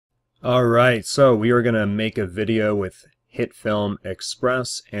Alright, so we are going to make a video with HitFilm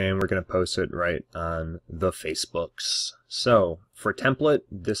Express and we're going to post it right on the Facebooks. So for template,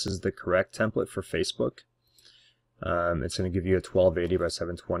 this is the correct template for Facebook. It's going to give you a 1280 by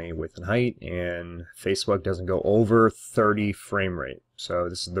 720 width and height, and Facebook doesn't go over 30 frame rate. So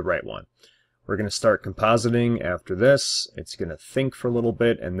this is the right one. We're going to start compositing after this. It's going to think for a little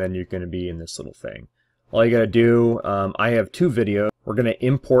bit and then you're going to be in this little thing. All you got to do, I have two videos. We're going to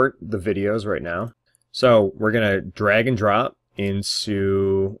import the videos right now. So we're going to drag and drop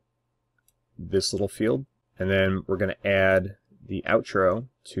into this little field, and then we're going to add the outro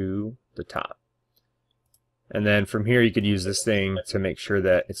to the top. And then from here you could use this thing to make sure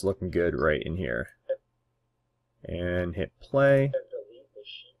that it's looking good right in here. And hit play.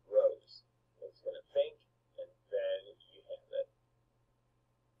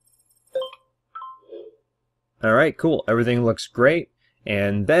 Alright, cool. Everything looks great.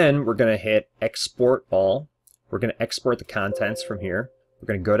 And then we're going to hit export all. We're going to export the contents from here. We're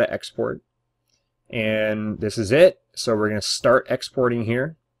going to go to export. And this is it. So we're going to start exporting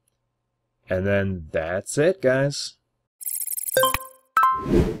here. And then that's it, guys.